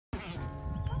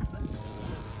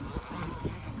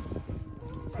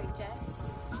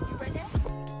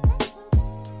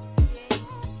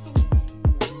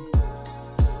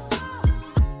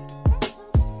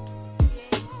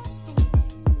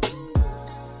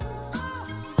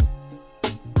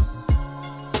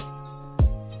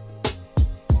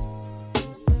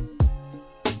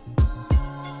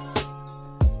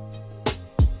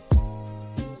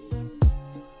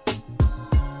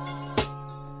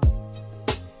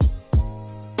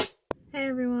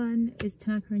it's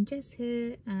Tanaka and Jess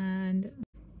here, and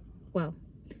well,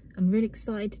 I'm really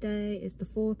excited today. It's the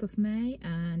 4th of May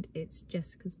and it's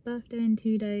Jessica's birthday in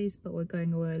 2 days, but we're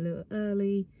going away a little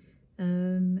early.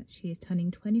 She is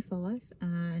turning 25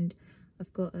 and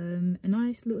I've got a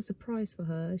nice little surprise for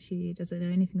her she doesn't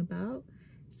know anything about,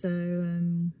 so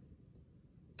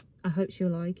I hope she'll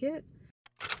like it.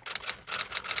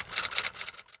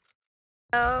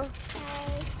 Oh,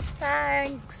 hey.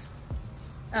 Thanks.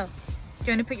 Oh, do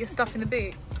you want to put your stuff in the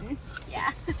boot?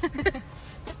 Yeah.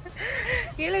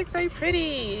 You look so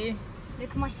pretty. Look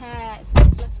at my hair, it's so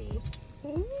fluffy.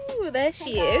 Ooh, there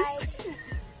she is.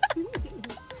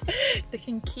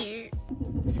 Looking cute.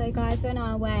 So guys, we're on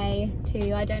our way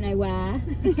to I don't know where.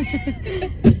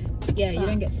 Yeah, you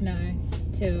don't get to know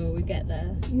till we get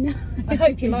there. No. I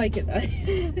hope you like it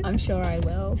though. I'm sure I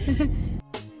will.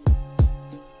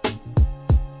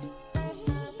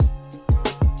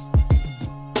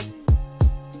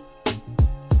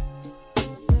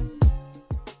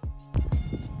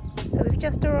 So we've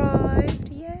just arrived.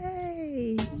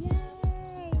 Yay!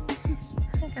 Yay!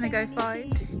 Gonna go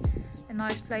find a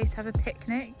nice place to have a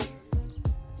picnic.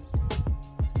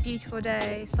 It's a beautiful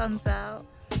day, sun's out.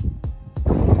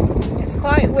 It's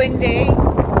quite windy,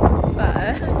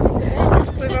 but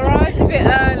we've arrived a bit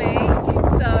early,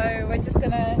 so we're just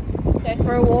gonna go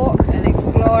for a walk and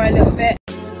explore a little bit.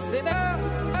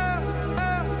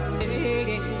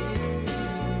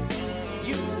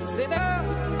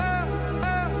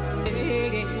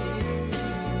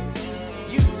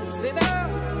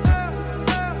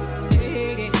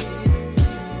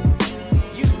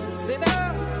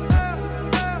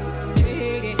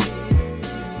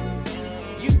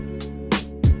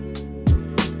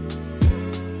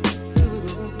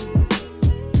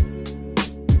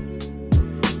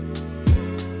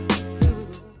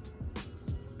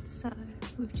 So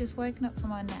we've just woken up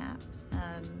from our naps.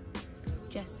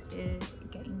 Jess is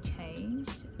getting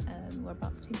changed. We're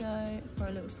about to go for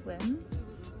a little swim.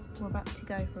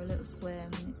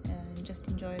 And just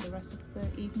enjoy the rest of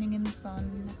the evening in the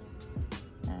sun.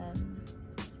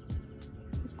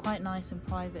 It's quite nice and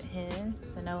private here,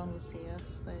 so no one will see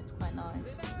us, so it's quite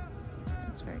nice.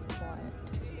 It's very quiet.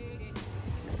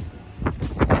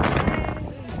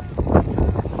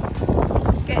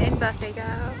 Get in, birthday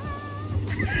girl.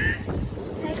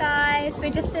 Hey guys,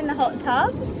 we're just in the hot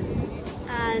tub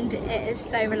and it is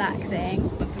so relaxing.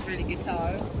 That's a really good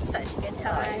time. Such a good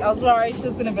time. I was worried she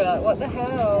was going to be like, what the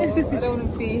hell? I don't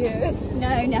want to be here.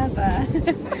 No, never.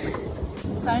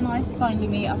 So nice to finally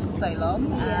meet after so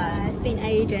long. Yeah, it's been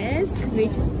ages because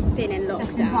we've just been in lockdown.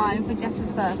 Just in time for Jess's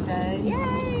birthday.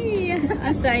 Yay!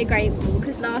 I'm so grateful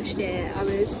because last year I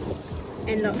was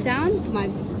in lockdown for my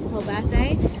whole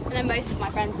birthday, and then most of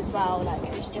my friends as well. Like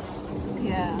it was just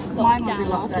Mine was in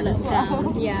lockdown as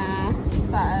well. Yeah.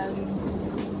 But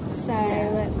so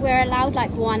we're allowed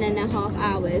like 1.5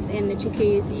 hours in the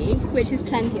jacuzzi, which is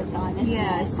plenty of time, isn't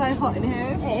it? It's so hot in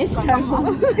here. It is so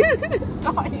hot.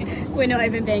 Dying. We're not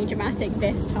even being dramatic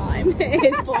this time. It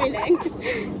is boiling.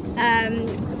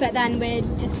 But then we're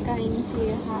just going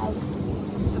to have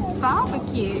a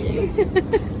barbecue.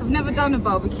 I've never done a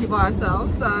barbecue by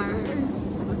ourselves, so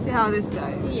we'll see how this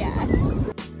goes. Yes.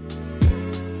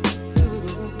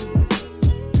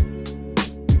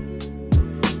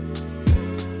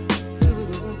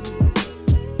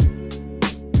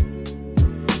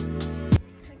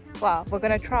 Well, we're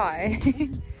gonna try.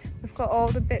 We've got all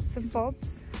the bits and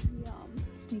bobs. Yum.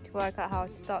 Just need to work out how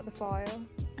to start the fire.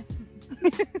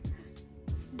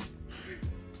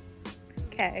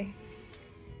 Okay.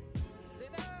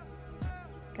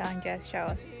 Go on, Jess, show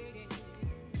us.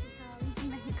 How to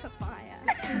make a fire.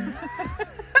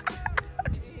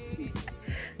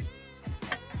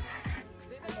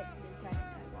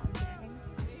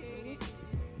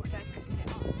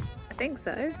 I think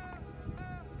so.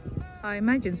 I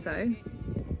imagine so.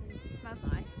 It smells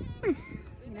nice. You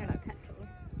know, like petrol.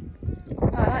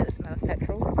 Oh, I like the smell of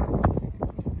petrol.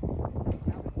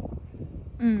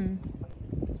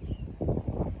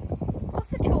 What's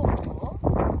the chalk for?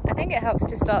 I think it helps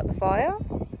to start the fire.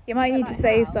 You might need to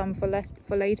save some for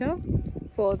later,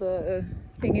 for the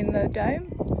thing in the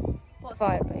dome. What? The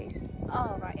fireplace.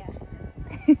 Oh, right,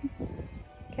 yeah.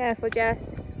 Careful,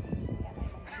 Jess.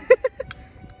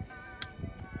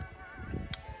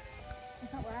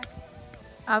 It's not working.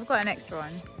 I've got an extra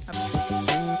one.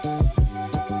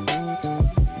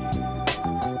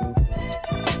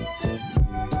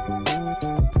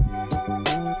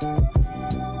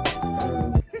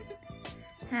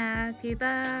 Happy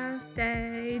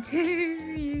birthday to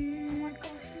you. Oh my gosh.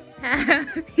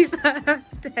 Happy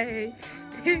birthday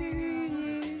to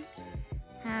you.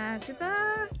 Happy Happy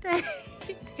birthday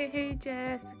to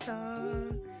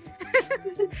Jessica.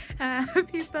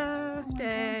 Happy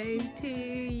birthday to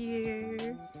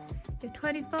you. You're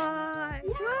 25.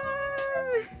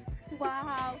 Yes.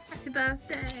 Wow. Happy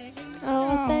birthday.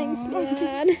 Oh, thanks,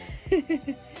 man.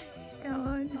 Go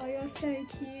on. Oh, you're so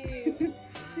cute.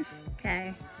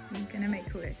 Okay, I'm gonna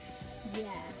make a wish.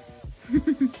 Yeah.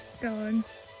 Go on.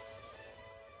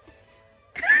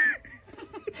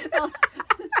 Oh.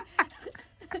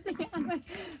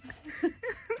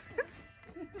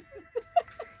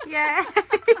 Yeah.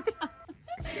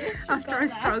 After a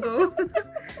struggle.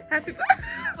 Happy birthday.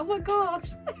 Oh my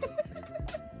gosh.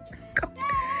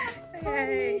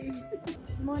 Yay.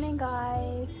 Morning,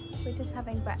 guys. We're just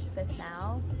having breakfast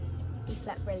now. We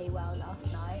slept really well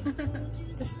last night,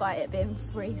 despite it being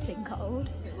freezing cold.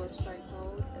 It was so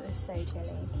cold. It was so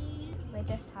chilly. We're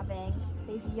just having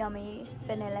these yummy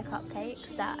vanilla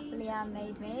cupcakes that Leanne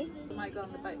made me. Might go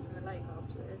on the boats in the lake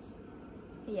afterwards.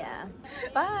 Yeah.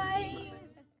 Bye.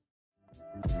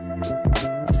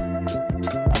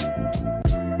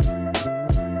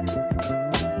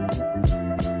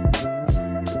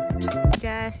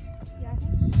 Jess. Yeah.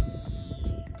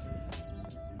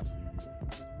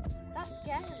 That's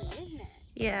scary, isn't it?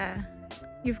 Yeah.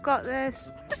 You've got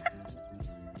this.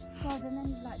 God, and then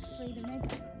you like threw them in.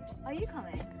 Are you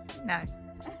coming? No.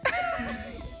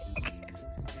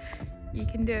 You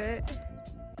can do it.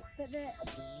 But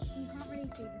you can't really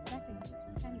see the stepping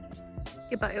stones, can you?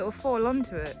 Yeah, but it will fall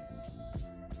onto it.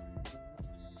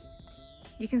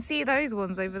 You can see those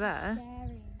ones over there. Scary.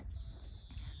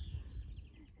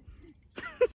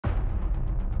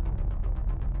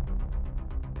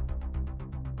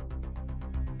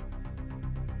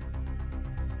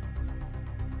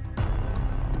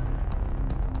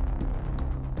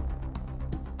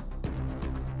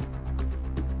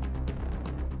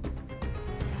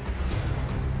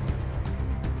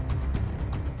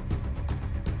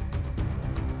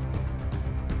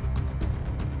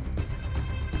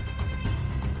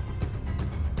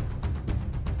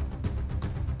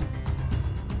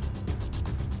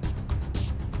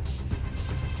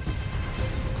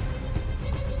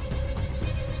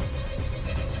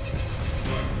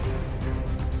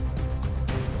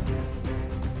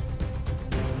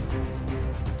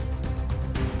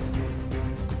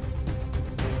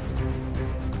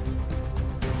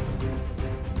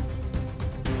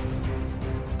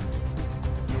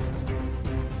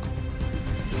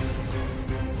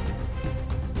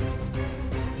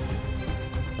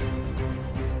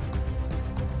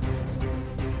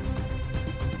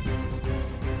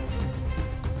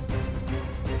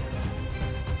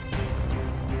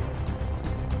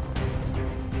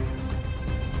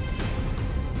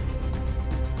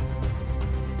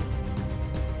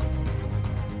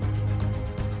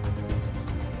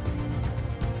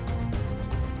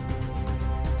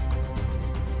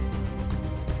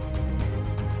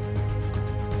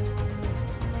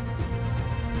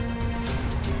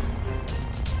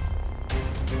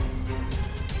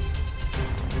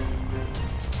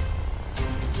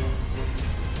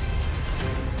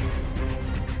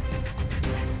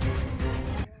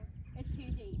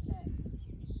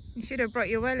 You should have brought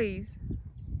your wellies.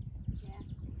 Yeah.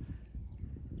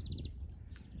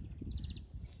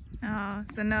 Oh,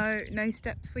 so no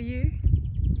steps for you?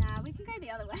 Nah, we can go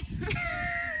the other way.